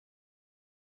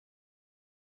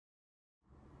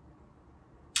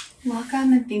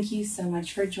Welcome and thank you so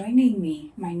much for joining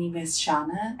me. My name is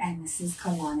Shauna and this is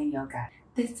Kalana Yoga.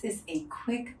 This is a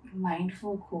quick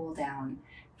mindful cool down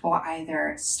for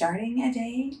either starting a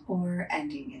day or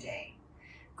ending a day.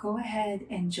 Go ahead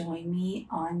and join me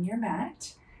on your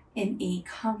mat in a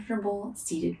comfortable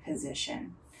seated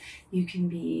position. You can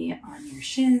be on your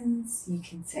shins, you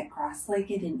can sit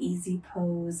cross-legged in easy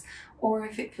pose, or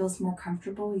if it feels more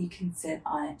comfortable, you can sit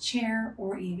on a chair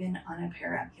or even on a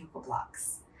pair of yoga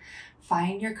blocks.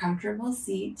 Find your comfortable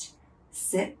seat,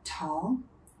 sit tall,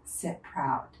 sit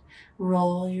proud.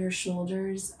 Roll your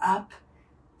shoulders up,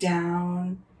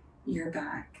 down, your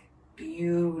back.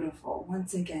 Beautiful.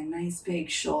 Once again, nice big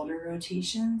shoulder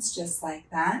rotations, just like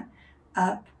that.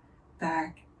 Up,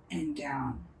 back, and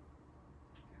down.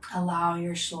 Allow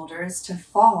your shoulders to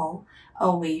fall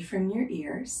away from your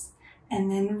ears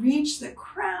and then reach the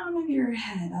crown of your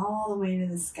head all the way to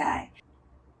the sky.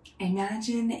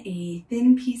 Imagine a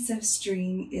thin piece of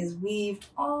string is weaved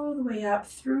all the way up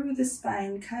through the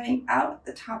spine, coming out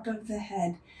the top of the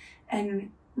head and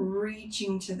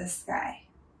reaching to the sky.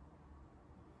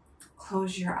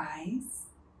 Close your eyes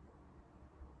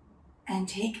and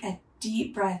take a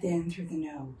deep breath in through the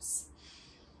nose.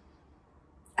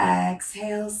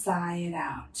 Exhale, sigh it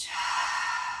out.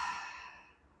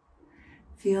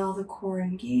 Feel the core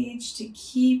engaged to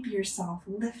keep yourself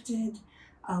lifted.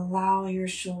 Allow your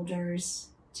shoulders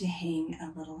to hang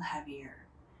a little heavier.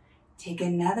 Take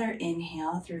another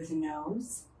inhale through the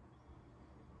nose.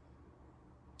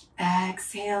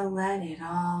 Exhale, let it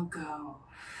all go.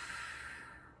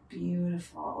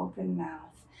 Beautiful, open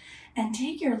mouth. And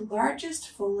take your largest,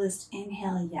 fullest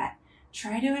inhale yet.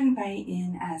 Try to invite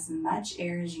in as much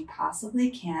air as you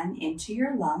possibly can into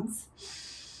your lungs.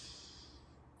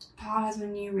 Pause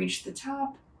when you reach the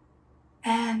top.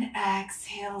 And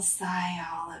exhale, sigh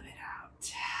all of it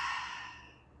out.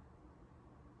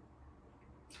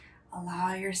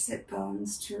 Allow your sit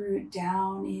bones to root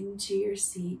down into your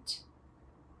seat.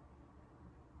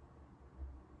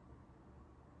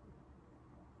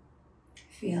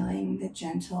 Feeling the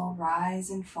gentle rise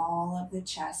and fall of the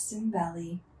chest and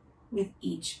belly with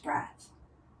each breath.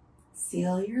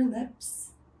 Seal your lips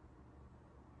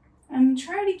and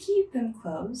try to keep them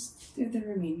closed through the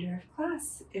remainder of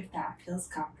class if that feels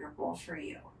comfortable for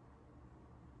you.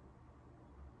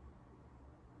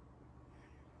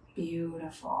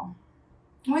 Beautiful.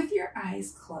 With your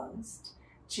eyes closed,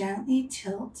 gently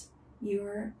tilt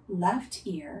your left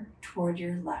ear toward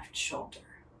your left shoulder.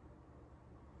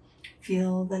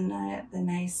 Feel the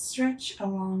nice stretch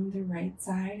along the right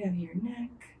side of your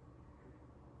neck.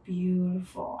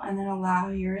 Beautiful. And then allow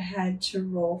your head to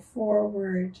roll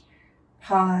forward.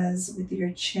 Pause with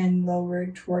your chin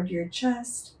lowered toward your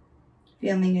chest,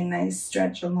 feeling a nice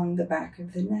stretch along the back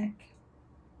of the neck.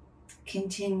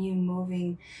 Continue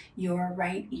moving your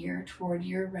right ear toward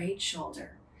your right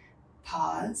shoulder.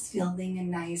 Pause, feeling a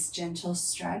nice gentle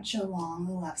stretch along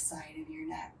the left side of your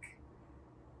neck.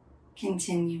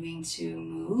 Continuing to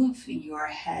move your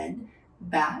head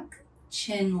back,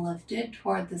 chin lifted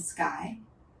toward the sky,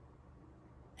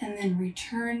 and then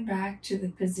return back to the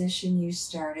position you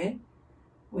started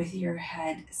with your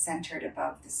head centered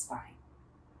above the spine.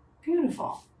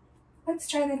 Beautiful. Let's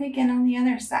try that again on the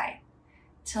other side.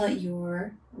 Tilt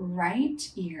your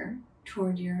right ear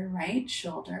toward your right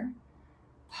shoulder.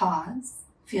 Pause.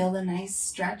 Feel the nice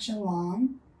stretch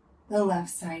along the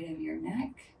left side of your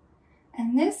neck.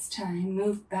 And this time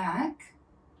move back,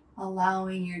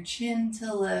 allowing your chin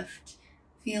to lift,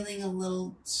 feeling a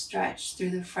little stretch through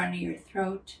the front of your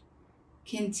throat.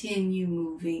 Continue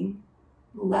moving.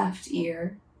 Left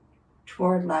ear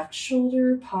toward left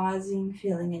shoulder, pausing,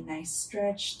 feeling a nice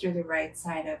stretch through the right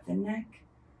side of the neck,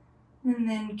 and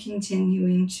then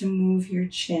continuing to move your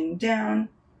chin down,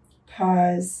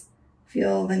 pause,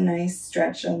 feel the nice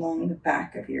stretch along the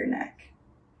back of your neck.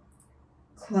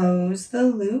 Close the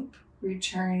loop,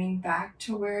 returning back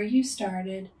to where you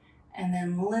started, and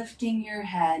then lifting your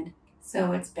head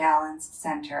so it's balanced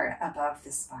center above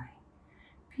the spine.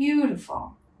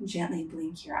 Beautiful. Gently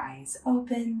blink your eyes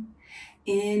open.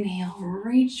 Inhale,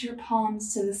 reach your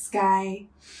palms to the sky.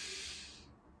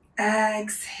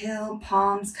 Exhale,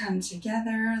 palms come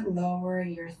together. Lower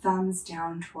your thumbs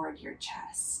down toward your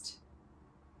chest.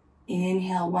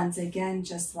 Inhale once again,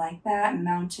 just like that.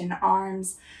 Mountain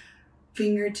arms,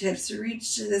 fingertips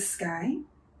reach to the sky.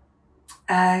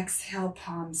 Exhale,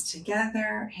 palms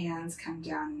together. Hands come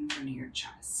down in front of your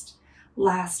chest.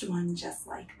 Last one, just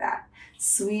like that.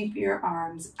 Sweep your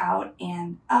arms out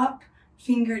and up.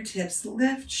 Fingertips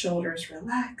lift, shoulders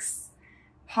relax.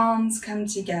 Palms come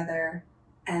together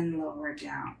and lower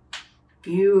down.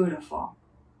 Beautiful.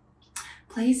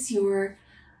 Place your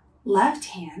Left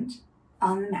hand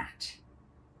on the mat,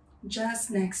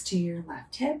 just next to your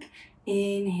left hip.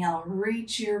 Inhale,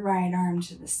 reach your right arm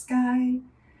to the sky,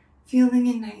 feeling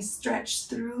a nice stretch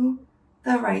through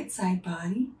the right side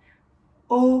body.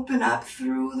 Open up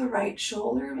through the right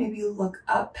shoulder. Maybe look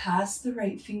up past the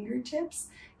right fingertips,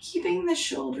 keeping the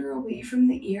shoulder away from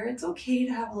the ear. It's okay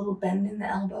to have a little bend in the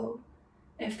elbow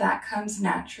if that comes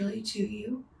naturally to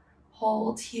you.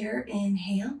 Hold here,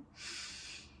 inhale.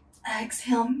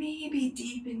 Exhale, maybe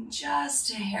deepen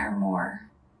just a hair more.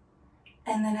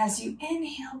 And then as you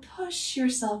inhale, push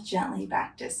yourself gently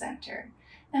back to center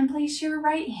and place your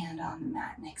right hand on the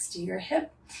mat next to your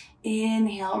hip.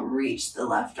 Inhale, reach the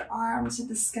left arm to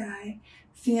the sky,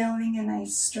 feeling a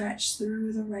nice stretch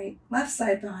through the left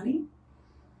side body.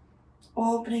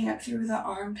 Opening up through the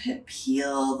armpit,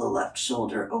 peel the left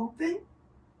shoulder open.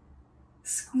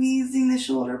 Squeezing the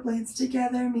shoulder blades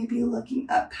together, maybe looking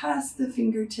up past the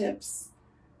fingertips.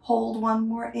 Hold one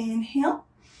more inhale.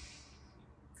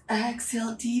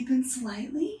 Exhale, deepen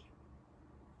slightly.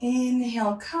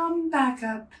 Inhale, come back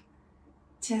up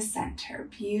to center.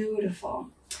 Beautiful.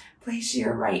 Place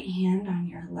your right hand on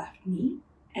your left knee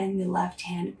and the left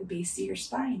hand at the base of your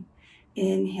spine.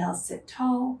 Inhale, sit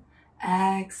tall.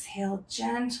 Exhale,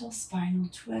 gentle spinal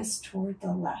twist toward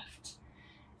the left.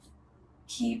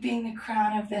 Keeping the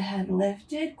crown of the head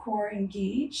lifted, core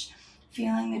engaged,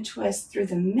 feeling the twist through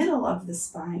the middle of the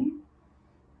spine.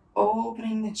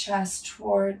 Opening the chest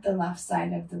toward the left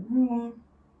side of the room.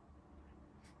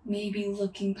 Maybe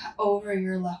looking over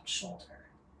your left shoulder.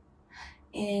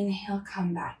 Inhale,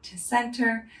 come back to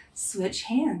center. Switch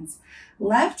hands.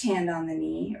 Left hand on the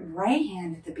knee, right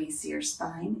hand at the base of your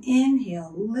spine.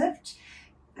 Inhale, lift.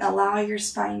 Allow your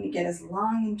spine to get as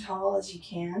long and tall as you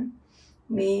can.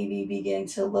 Maybe begin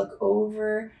to look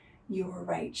over your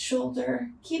right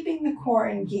shoulder, keeping the core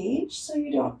engaged so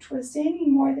you don't twist any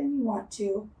more than you want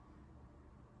to.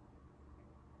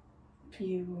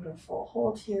 Beautiful.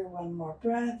 Hold here one more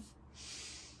breath.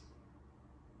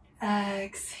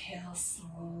 Exhale,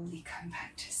 slowly come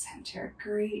back to center.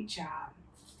 Great job.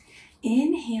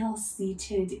 Inhale,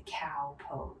 seated cow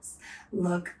pose.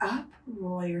 Look up,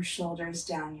 roll your shoulders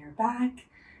down your back,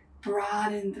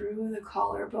 broaden through the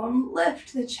collarbone,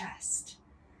 lift the chest.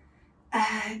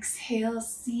 Exhale,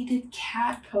 seated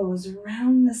cat pose,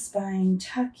 round the spine,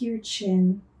 tuck your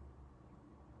chin.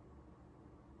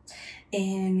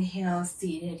 Inhale,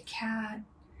 seated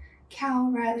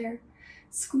cow rather.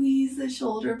 Squeeze the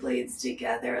shoulder blades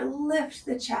together, lift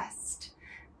the chest.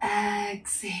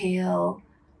 Exhale,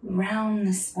 round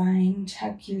the spine,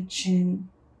 tuck your chin.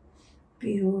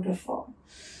 Beautiful.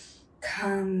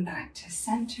 Come back to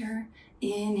center.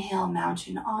 Inhale,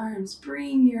 mountain arms.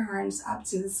 Bring your arms up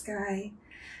to the sky.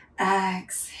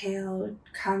 Exhale,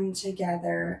 come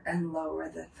together and lower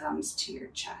the thumbs to your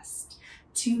chest.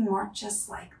 2 more just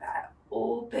like that.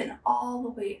 Open all the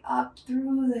way up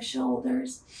through the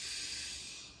shoulders.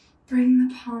 Bring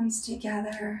the palms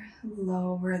together,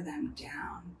 lower them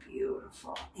down.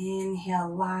 Beautiful. Inhale,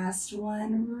 last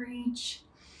one, reach.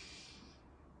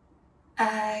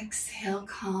 Exhale,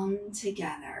 come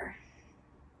together.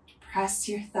 Press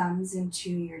your thumbs into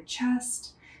your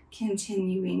chest,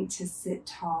 continuing to sit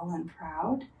tall and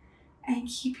proud, and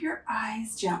keep your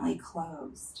eyes gently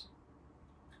closed.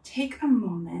 Take a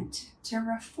moment to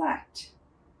reflect.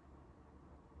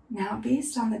 Now,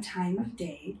 based on the time of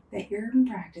day that you're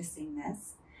practicing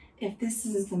this, if this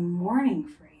is the morning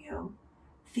for you,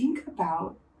 think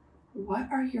about what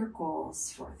are your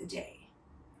goals for the day?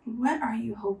 What are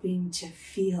you hoping to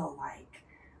feel like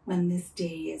when this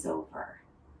day is over?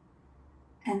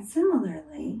 And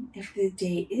similarly, if the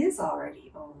day is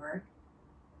already over,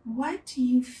 what do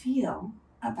you feel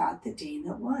about the day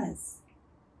that was?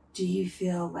 Do you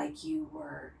feel like you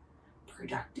were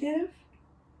productive?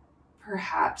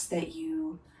 Perhaps that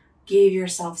you gave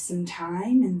yourself some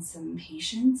time and some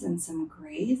patience and some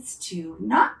grace to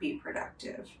not be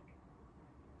productive.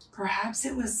 Perhaps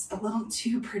it was a little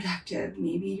too productive.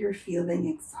 Maybe you're feeling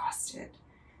exhausted,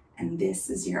 and this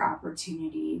is your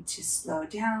opportunity to slow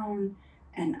down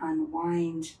and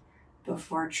unwind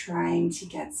before trying to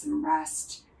get some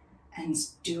rest and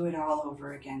do it all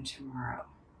over again tomorrow.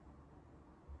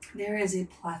 There is a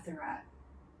plethora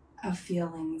of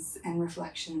feelings and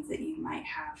reflections that you might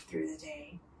have through the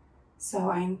day. So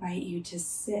I invite you to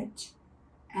sit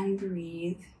and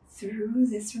breathe through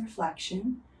this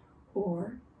reflection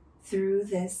or through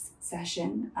this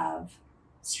session of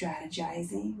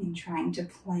strategizing and trying to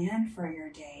plan for your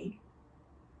day.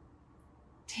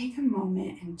 Take a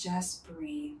moment and just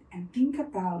breathe and think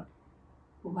about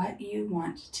what you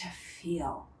want to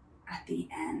feel at the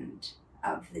end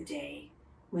of the day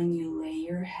when you lay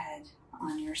your head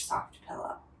on your soft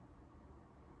pillow.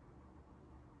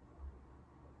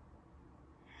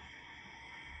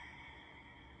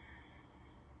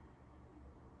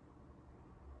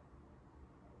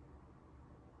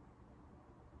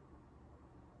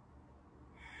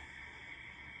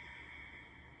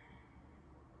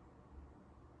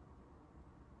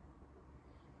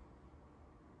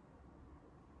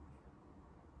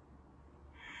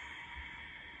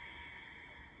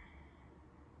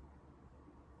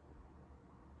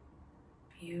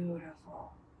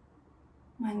 Beautiful.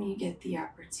 When you get the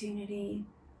opportunity,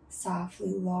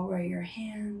 softly lower your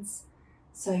hands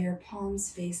so your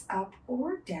palms face up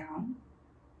or down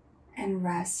and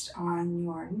rest on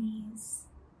your knees.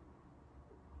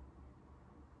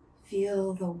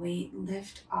 Feel the weight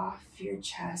lift off your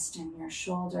chest and your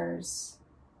shoulders.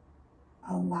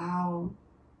 Allow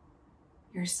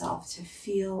yourself to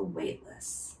feel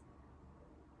weightless.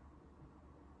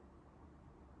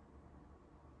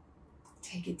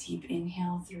 Take a deep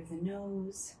inhale through the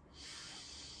nose.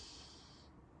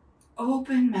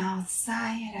 Open mouth,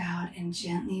 sigh it out, and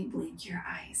gently blink your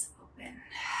eyes open.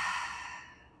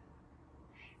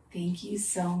 Thank you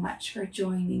so much for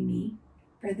joining me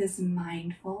for this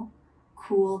mindful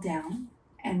cool down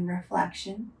and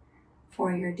reflection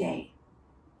for your day.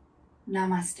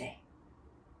 Namaste.